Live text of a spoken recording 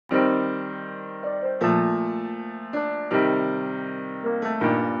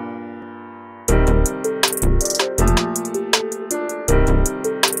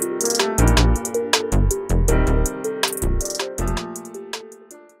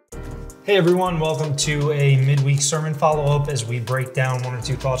Hey everyone, welcome to a midweek sermon follow-up as we break down one or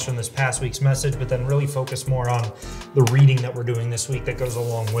two thoughts from this past week's message, but then really focus more on the reading that we're doing this week that goes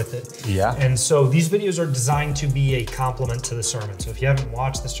along with it. Yeah. And so these videos are designed to be a complement to the sermon. So if you haven't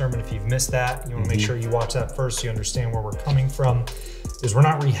watched the sermon, if you've missed that, you want to make sure you watch that first so you understand where we're coming from. Because we're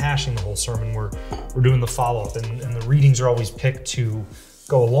not rehashing the whole sermon, we're doing the follow-up, and the readings are always picked to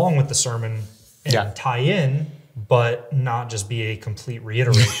go along with the sermon and tie in, but not just be a complete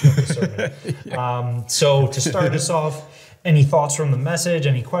reiteration of the sermon. So to start us off, any thoughts from the message,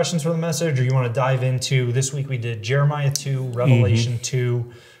 any questions from the message, or you want to dive into, this week we did Jeremiah 2, Revelation 2,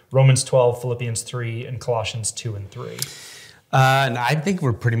 Romans 12, Philippians 3, and Colossians 2 and 3. And I think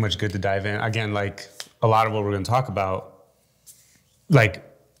we're pretty much good to dive in. Again, like a lot of what we're going to talk about, like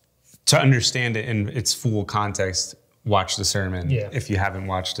to understand it in its full context, watch the sermon if you haven't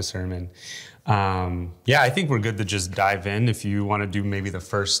watched the sermon. I think we're good to just dive in if you want to do maybe the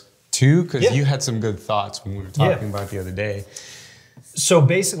first two, because you had some good thoughts when we were talking about it the other day. So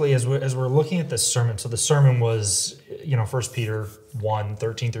basically, as we're looking at this sermon, so the sermon was, 1 Peter 1,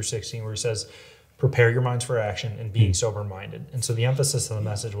 13 through 16, where he says, prepare your minds for action and being sober-minded. And so the emphasis of the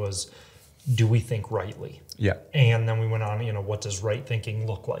message was, do we think rightly? Yeah. And then we went on, what does right thinking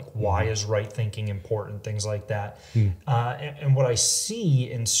look like? Why is right thinking important? Things like that. And what I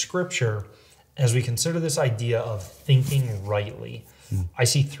see in Scripture, as we consider this idea of thinking rightly, I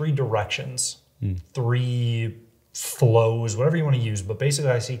see three directions, three flows, whatever you want to use, but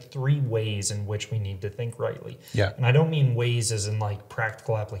basically I see three ways in which we need to think rightly. Yeah. And I don't mean ways as in like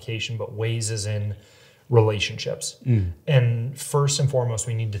practical application, but ways as in relationships. And first and foremost,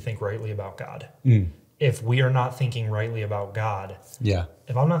 we need to think rightly about God. If we are not thinking rightly about God,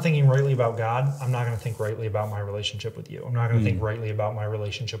 if I'm not thinking rightly about God, I'm not going to think rightly about my relationship with you. I'm not going to think rightly about my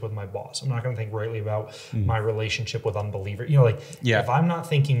relationship with my boss. I'm not going to think rightly about my relationship with unbelievers. If I'm not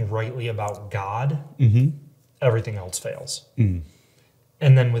thinking rightly about God, everything else fails. And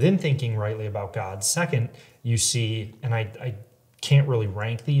then within thinking rightly about God, second, you see, and I can't really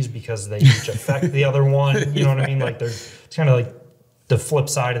rank these because they each affect the other one. You know what I mean? Like it's kind of like the flip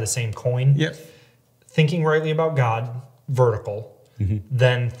side of the same coin. Thinking rightly about God, vertical.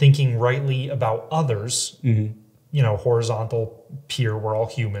 Then thinking rightly about others, horizontal, peer, we're all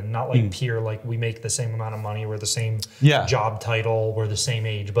human. Not like peer, like we make the same amount of money, we're the same job title, we're the same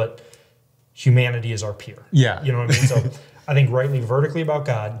age, but humanity is our peer. You know what I mean? So I think rightly vertically about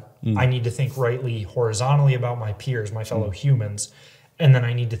God. I need to think rightly horizontally about my peers, my fellow humans, and then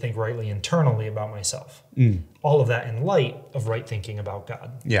I need to think rightly internally about myself. All of that in light of right thinking about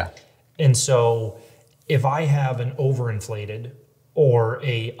God. And so if I have an overinflated or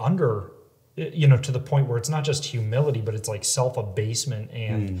a under, to the point where it's not just humility, but it's like self-abasement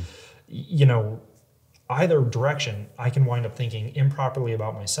and, either direction, I can wind up thinking improperly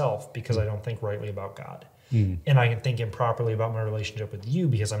about myself because I don't think rightly about God. And I can think improperly about my relationship with you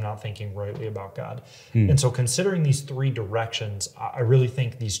because I'm not thinking rightly about God. And so considering these three directions, I really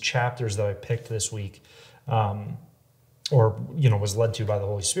think these chapters that I picked this week, was led to by the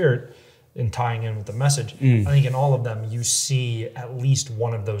Holy Spirit in tying in with the message, I think in all of them, you see at least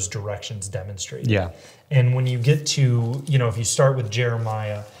one of those directions demonstrated. And when you get to, if you start with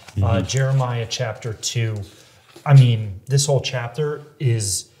Jeremiah, Jeremiah chapter 2, I mean, this whole chapter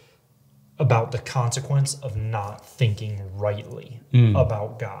is about the consequence of not thinking rightly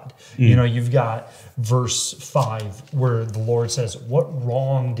about God. You've got verse 5 where the Lord says, what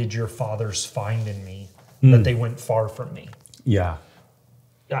wrong did your fathers find in me that they went far from me?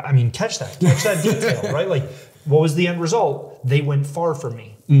 I mean, catch that detail, right? Like, what was the end result? They went far from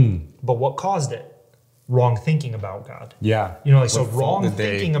me. But what caused it? Wrong thinking about God. So wrong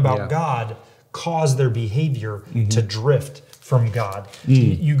thinking about God caused their behavior to drift from God.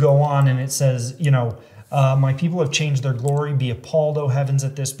 You go on and it says, my people have changed their glory. Be appalled, O heavens,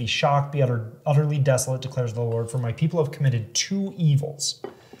 at this. Be shocked, be utterly desolate, declares the Lord. For my people have committed two evils.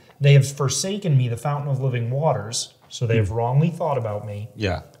 They have forsaken me, the fountain of living waters. So they have wrongly thought about me.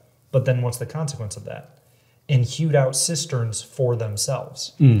 But then what's the consequence of that? And hewed out cisterns for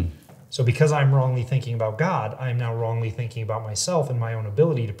themselves. So because I'm wrongly thinking about God, I'm now wrongly thinking about myself and my own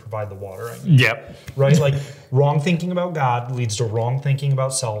ability to provide the water I need. Right? Like wrong thinking about God leads to wrong thinking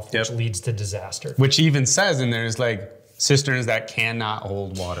about self, which leads to disaster. Which even says in there is like cisterns that cannot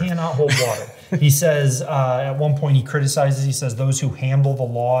hold water. Cannot hold water. He says, at one point he says, those who handle the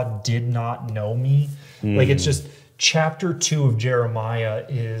law did not know me. Like it's just, chapter 2 of Jeremiah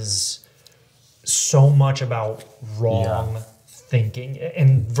is so much about wrong thinking.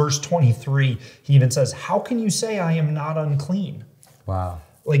 In verse 23, he even says, how can you say I am not unclean? Wow.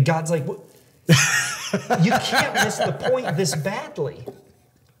 Like God's like, you can't miss the point this badly.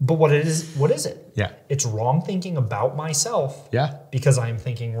 But what is it? Yeah. It's wrong thinking about myself. Yeah. Because I'm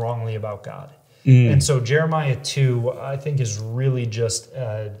thinking wrongly about God. And so Jeremiah 2, I think, is really just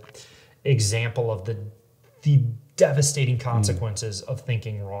an example of the devastating consequences of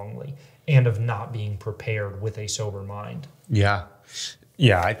thinking wrongly and of not being prepared with a sober mind. Yeah.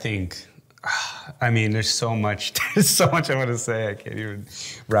 Yeah, I think, I mean, there's so much I want to say. I can't even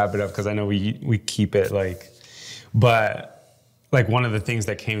wrap it up because I know we keep it but like one of the things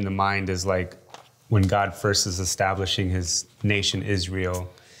that came to mind is like when God first is establishing his nation Israel,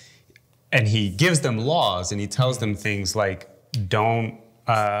 and he gives them laws and he tells them things like, don't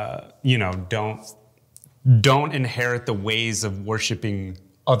inherit the ways of worshiping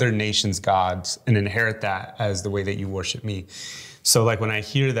other nations' gods and inherit that as the way that you worship me. So like when I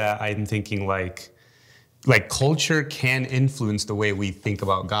hear that, I'm thinking like culture can influence the way we think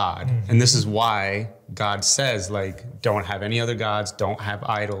about God. Mm-hmm. And this is why God says like, don't have any other gods, don't have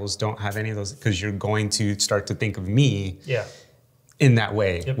idols, don't have any of those, because you're going to start to think of me in that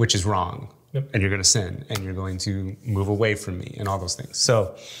way, which is wrong. Yep. And you're going to sin and you're going to move away from me and all those things.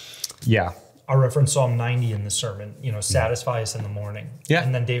 So yeah. I reference Psalm 90 in the sermon, satisfy us in the morning. Yeah.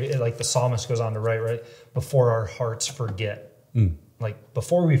 And then David, like the psalmist goes on to write, right? Before our hearts forget. Like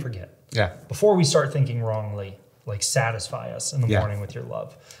before we forget. Yeah. Before we start thinking wrongly, like satisfy us in the morning with your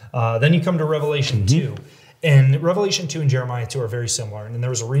love. Then you come to Revelation 2. And Revelation 2 and Jeremiah 2 are very similar. And there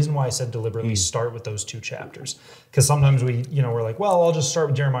was a reason why I said deliberately start with those two chapters. Because sometimes we're like, well, I'll just start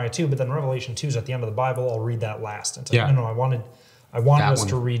with Jeremiah 2, but then Revelation 2 is at the end of the Bible. I'll read that last. And no, I wanted us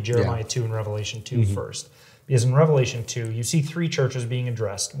to read Jeremiah 2 and Revelation 2 first. Because in Revelation 2, you see three churches being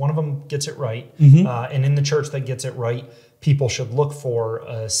addressed. One of them gets it right. And in the church that gets it right, people should look for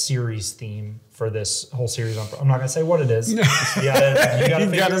a series theme for this whole series. I'm not going to say what it is. You got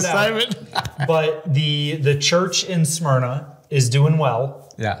to figure it out. But the church in Smyrna is doing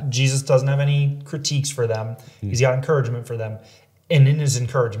well. Yeah. Jesus doesn't have any critiques for them. He's got encouragement for them. And in his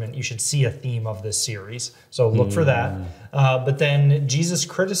encouragement, you should see a theme of this series. So look for that. But then Jesus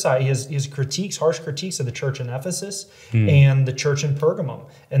criticized his critiques, harsh critiques of the church in Ephesus and the church in Pergamum,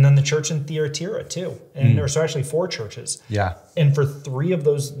 and then the church in Thyatira too. And there's actually 4 churches. Yeah. And for 3 of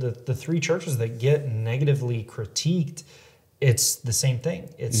those, the 3 churches that get negatively critiqued, it's the same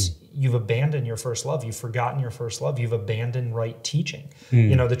thing. It's you've abandoned your first love. You've forgotten your first love. You've abandoned right teaching.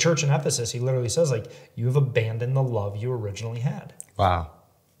 The church in Ephesus, he literally says, like, you have abandoned the love you originally had. Wow.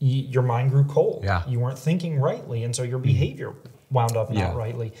 Your mind grew cold. Yeah. You weren't thinking rightly, and so your behavior wound up not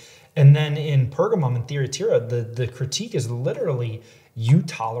rightly. And then in Pergamum and Thyatira, the critique is literally, you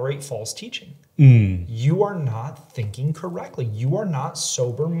tolerate false teaching. You are not thinking correctly. You are not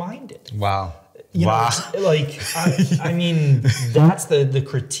sober-minded. Wow. I mean, that's the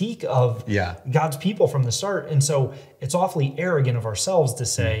critique of God's people from the start. And so it's awfully arrogant of ourselves to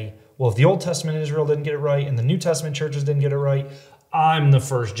say, well, if the Old Testament Israel didn't get it right and the New Testament churches didn't get it right, I'm the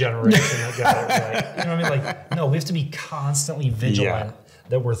first generation that got it right. You know what I mean? Like, no, we have to be constantly vigilant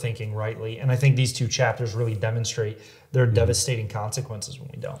that we're thinking rightly. And I think these 2 chapters really demonstrate their devastating consequences when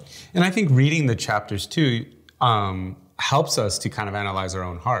we don't. And I think reading the chapters too helps us to kind of analyze our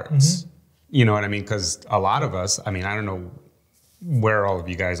own hearts. You know what I mean? Because a lot of us, I mean, I don't know where all of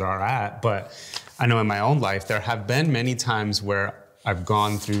you guys are at, but I know in my own life, there have been many times where I've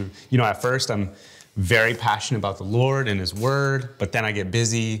gone through, at first I'm very passionate about the Lord and his word, but then I get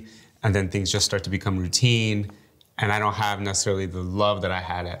busy and then things just start to become routine and I don't have necessarily the love that I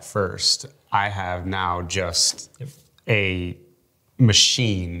had at first. I have now just a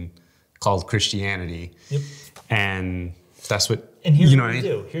machine called Christianity. And that's what, and here's what we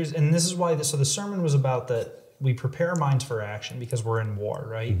do. And this is why so the sermon was about that we prepare our minds for action because we're in war,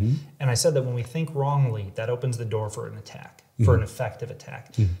 right? And I said that when we think wrongly, that opens the door for an attack, for an effective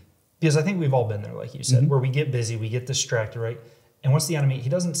attack. Because I think we've all been there, like you said, where we get busy, we get distracted, right? And what's the enemy? He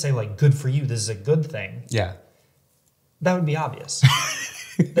doesn't say like, good for you, this is a good thing. Yeah. That would be obvious.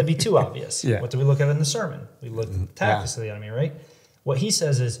 That'd be too obvious. Yeah. What do we look at in the sermon? We look at the tactics of the enemy, right? What he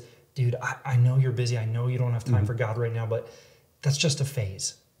says is, dude, I know you're busy. I know you don't have time for God right now, but that's just a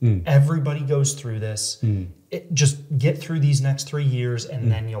phase. Everybody goes through this. Just get through these next 3 years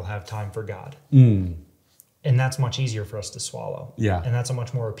and then you'll have time for God. And that's much easier for us to swallow. Yeah. And that's a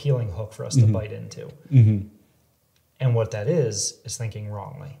much more appealing hook for us to bite into. And what that is thinking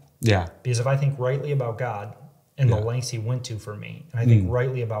wrongly. Yeah. Because if I think rightly about God and the lengths he went to for me, and I think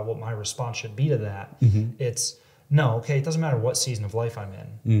rightly about what my response should be to that, it's, no, okay, it doesn't matter what season of life I'm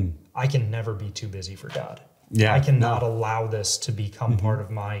in. I can never be too busy for God. Yeah, I cannot allow this to become part of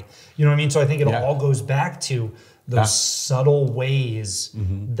my, you know what I mean? So I think it all goes back to those subtle ways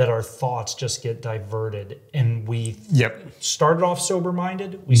that our thoughts just get diverted. And we started off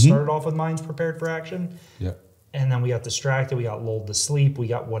sober-minded. We started off with minds prepared for action. And then we got distracted. We got lulled to sleep. We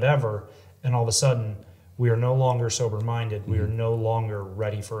got whatever. And all of a sudden, we are no longer sober-minded. We are no longer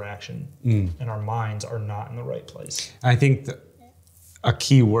ready for action. And our minds are not in the right place. I think a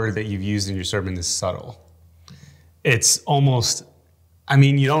key word that you've used in your sermon is subtle. It's almost, I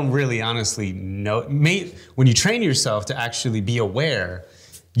mean, you don't really honestly know. When you train yourself to actually be aware,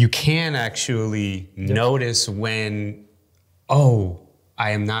 you can actually notice when, oh,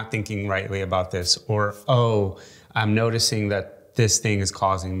 I am not thinking rightly about this, or, oh, I'm noticing that this thing is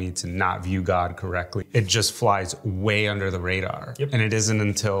causing me to not view God correctly. It just flies way under the radar. And it isn't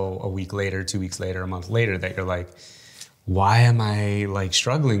until a week later, 2 weeks later, a month later that you're like, why am I like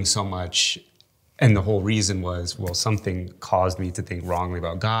struggling so much? And the whole reason was, well, something caused me to think wrongly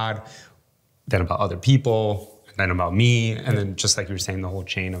about God, then about other people, and then about me, and then just like you were saying, the whole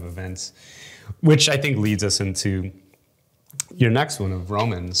chain of events, which I think leads us into your next one of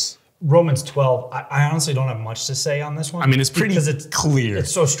Romans. Romans 12, I honestly don't have much to say on this one. I mean, it's pretty clear.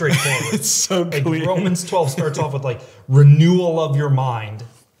 It's so straightforward. It's so clear. Romans 12 starts off with like renewal of your mind,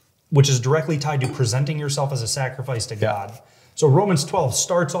 which is directly tied to presenting yourself as a sacrifice to God. So Romans 12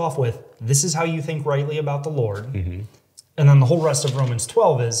 starts off with, this is how you think rightly about the Lord. And then the whole rest of Romans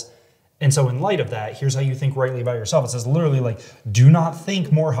 12 is, and so in light of that, here's how you think rightly about yourself. It says literally like, do not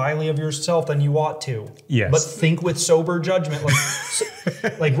think more highly of yourself than you ought to. But think with sober judgment.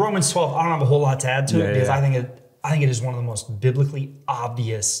 Like Romans 12, I don't have a whole lot to add to it because I think it is one of the most biblically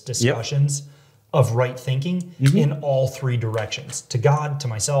obvious discussions of right thinking in all three directions. To God, to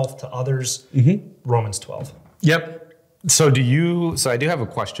myself, to others. Romans 12. So I do have a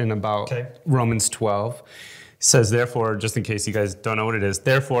question about Romans 12. It says, therefore, just in case you guys don't know what it is,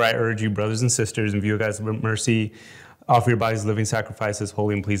 therefore I urge you, brothers and sisters, in view of God's mercy, offer your bodies living sacrifices,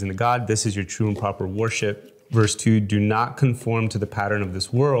 holy and pleasing to God. This is your true and proper worship. Verse 2, do not conform to the pattern of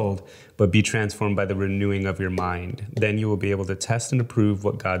this world, but be transformed by the renewing of your mind. Then you will be able to test and approve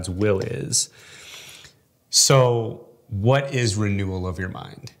what God's will is. So what is renewal of your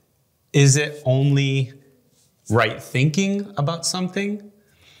mind? Is it only right thinking about something?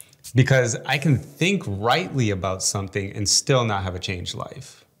 Because I can think rightly about something and still not have a changed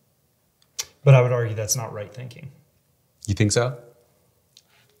life. But I would argue that's not right thinking. You think so?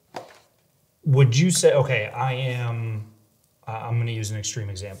 Would you say, okay, I'm going to use an extreme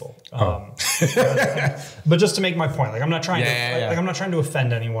example. But just to make my point, like I'm not trying I'm not trying to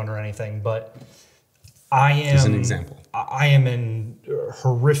offend anyone or anything, but I am just an example. I am in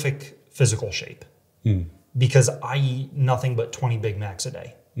horrific physical shape. Because I eat nothing but 20 Big Macs a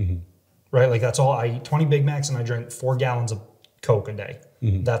day, right? Like that's all I eat, 20 Big Macs, and I drink 4 gallons of Coke a day.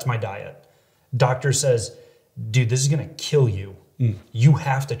 That's my diet. Doctor says, dude, this is going to kill you. You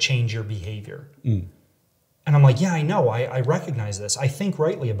have to change your behavior. And I'm like, yeah, I know. I recognize this. I think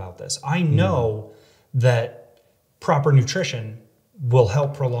rightly about this. I know that proper nutrition will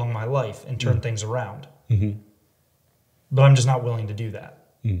help prolong my life and turn things around. But I'm just not willing to do that.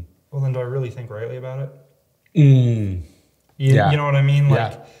 Well, then do I really think rightly about it? You know what I mean?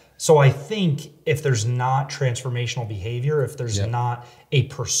 Like, so I think if there's not transformational behavior, if there's not a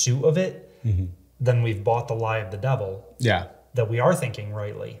pursuit of it, then we've bought the lie of the devil. That we are thinking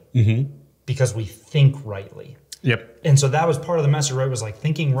rightly because we think rightly. And so that was part of the message, right? Was like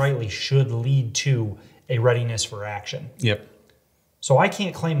thinking rightly should lead to a readiness for action. So I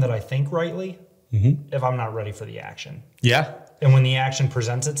can't claim that I think rightly if I'm not ready for the action. And when the action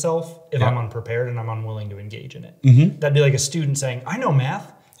presents itself, if I'm unprepared and I'm unwilling to engage in it. That'd be like a student saying, I know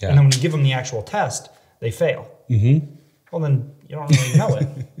math. And then when you give them the actual test, they fail. Well, then you don't really know it.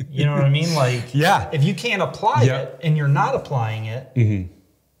 You know what I mean? Like, if you can't apply it and you're not applying it,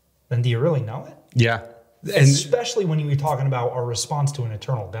 then do you really know it? And especially when you're talking about our response to an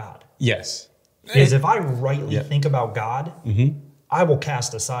eternal God. Is if I rightly think about God, I will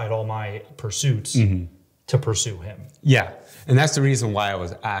cast aside all my pursuits to pursue him. And that's the reason why I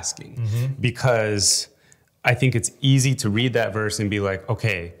was asking, because I think it's easy to read that verse and be like,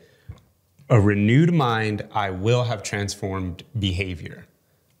 okay, a renewed mind, I will have transformed behavior.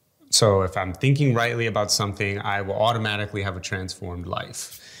 So if I'm thinking rightly about something, I will automatically have a transformed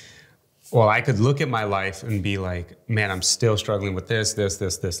life. Well, I could look at my life and be like, man, I'm still struggling with this,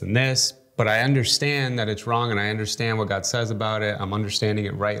 and this, but I understand that it's wrong and I understand what God says about it. I'm understanding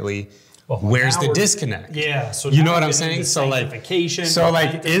it rightly. Well, where's the disconnect? So you know what I'm saying? So like,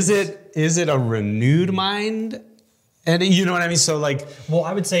 is it a renewed mind? And you know what I mean? So like, well,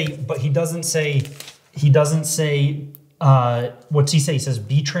 I would say, but he doesn't say What's he say? He says,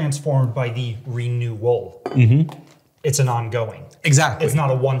 be transformed by the renewal. It's an ongoing. Exactly. It's not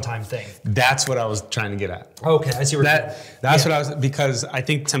a one-time thing. That's what I was trying to get at. Okay, I see where that's what I was, because I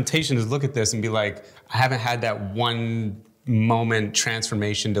think temptation is look at this and be like, I haven't had that one moment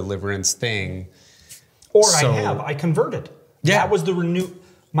transformation deliverance thing. Or I converted. Yeah. That was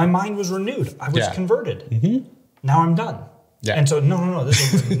my mind was renewed. I was converted. Now I'm done. Yeah. And so, no,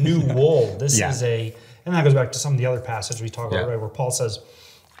 this is a renewal. This is and that goes back to some of the other passages we talk about, right, where Paul says,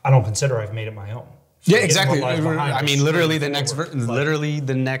 I don't consider I've made it my own. Yeah, exactly. I mean, literally the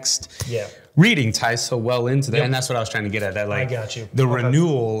next reading ties so well into that. And that's what I was trying to get at. That, like, I got you. The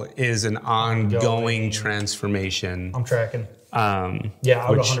renewal is an ongoing transformation. I'm tracking. I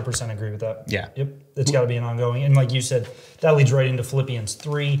would 100% agree with that. Yeah. Yep. It's got to be an ongoing. And like you said, that leads right into Philippians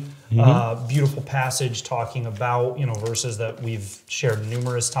 3. Beautiful passage talking about, verses that we've shared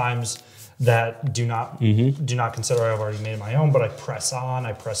numerous times, that do not consider I've already made it my own, but I press on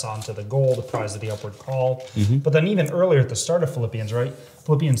to the goal, the prize of the upward call. But then even earlier at the start of Philippians, right?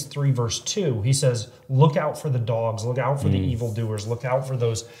 Philippians 3 verse 2, he says, look out for the dogs, look out for the evildoers, look out for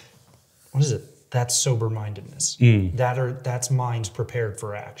those, what is it? That's sober-mindedness. That's minds prepared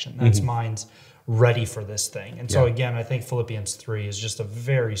for action. That's minds ready for this thing. And so again, I think Philippians 3 is just a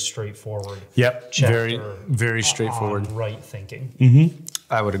very straightforward chapter. Very, very straightforward. On right thinking.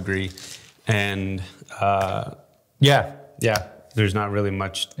 I would agree. And there's not really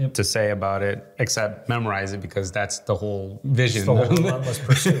much to say about it except memorize it, because that's the whole vision. It's the whole relentless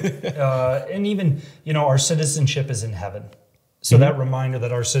pursuit. And even, our citizenship is in heaven. So that reminder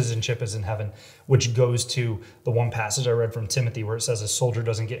that our citizenship is in heaven, which goes to the one passage I read from Timothy where it says a soldier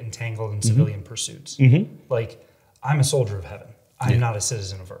doesn't get entangled in civilian pursuits. Like, I'm a soldier of heaven. I'm not a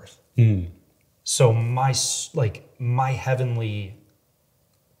citizen of earth. So my heavenly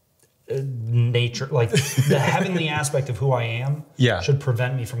nature, like the heavenly aspect of who I am, should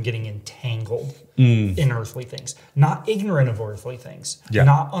prevent me from getting entangled in earthly things. Not ignorant of earthly things,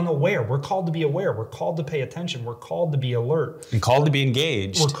 not unaware. We're called to be aware. We're called to pay attention. We're called to be alert. And called to be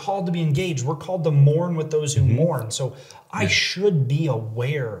engaged. We're called to be engaged. We're called to mourn with those who mourn. So I should be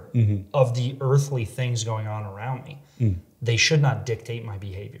aware of the earthly things going on around me. They should not dictate my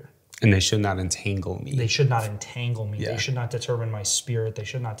behavior. And they should not entangle me. They should not entangle me. They should not determine my spirit. They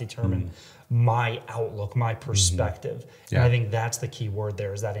should not determine my outlook, my perspective. And I think that's the key word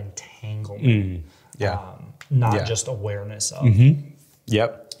there, is that entanglement. Not just awareness of.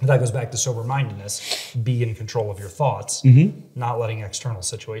 That goes back to sober-mindedness. Be in control of your thoughts, not letting external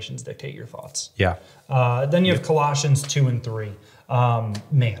situations dictate your thoughts. Then you have Colossians 2 and 3.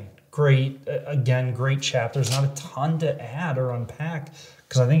 Man, great chapters. Not a ton to add or unpack,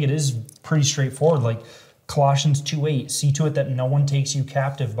 because I think it is pretty straightforward. Like Colossians 2:8, see to it that no one takes you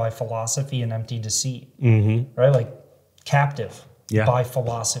captive by philosophy and empty deceit. Right? Like captive by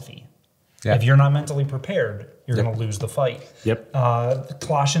philosophy. If you're not mentally prepared, you're going to lose the fight.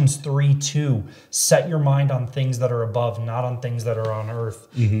 Colossians 3:2, set your mind on things that are above, not on things that are on earth.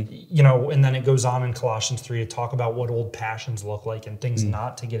 And then it goes on in Colossians 3 to talk about what old passions look like and things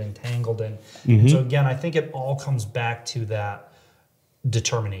not to get entangled in. And so again, I think it all comes back to that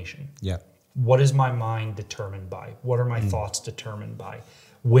determination. What is my mind determined by? What are my thoughts determined by?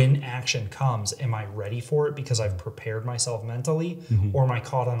 When action comes, am I ready for it because I've prepared myself mentally? Or am I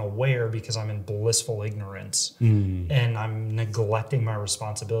caught unaware because I'm in blissful ignorance and I'm neglecting my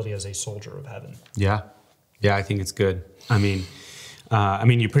responsibility as a soldier of heaven? I think it's good. I mean,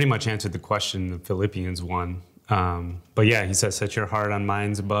 you pretty much answered the question in the Philippians 1. But he says, set your heart on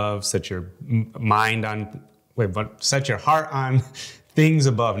minds above, set your heart on things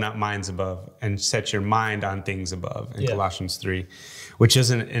above, not minds above, and set your mind on things above in Colossians 3, which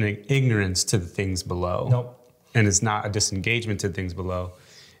isn't an ignorance to the things below. And it's not a disengagement to things below.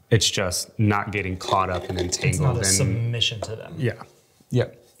 It's just not getting caught up and entangled. It's not a submission to them.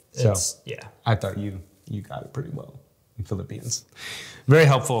 So I thought you got it pretty well in Philippians. Very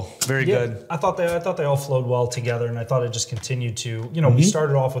helpful, very good. I thought they all flowed well together, and I thought it just continued to, we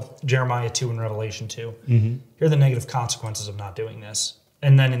started off with Jeremiah 2 and Revelation 2. Here are the negative consequences of not doing this.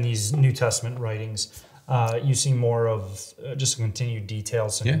 And then in these New Testament writings, you see more of just continued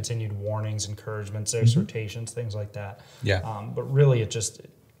details and continued warnings, encouragements, exhortations, things like that. But really, the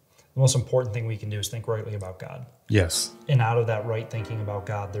most important thing we can do is think rightly about God. And out of that right thinking about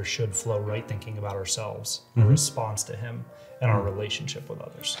God, there should flow right thinking about ourselves, a response to Him, and our relationship with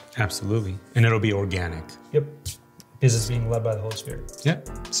others. Absolutely. And it'll be organic. Because it's being led by the Holy Spirit.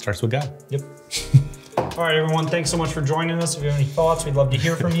 Starts with God. All right, everyone. Thanks so much for joining us. If you have any thoughts, we'd love to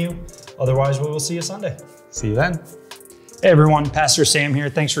hear from you. Otherwise, we will see you Sunday. See you then. Hey everyone, Pastor Sam here.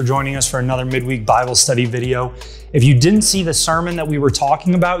 Thanks for joining us for another midweek Bible study video. If you didn't see the sermon that we were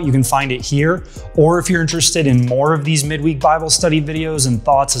talking about, you can find it here. Or if you're interested in more of these midweek Bible study videos and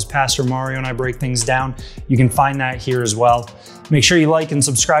thoughts as Pastor Mario and I break things down, you can find that here as well. Make sure you like and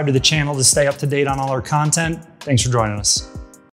subscribe to the channel to stay up to date on all our content. Thanks for joining us.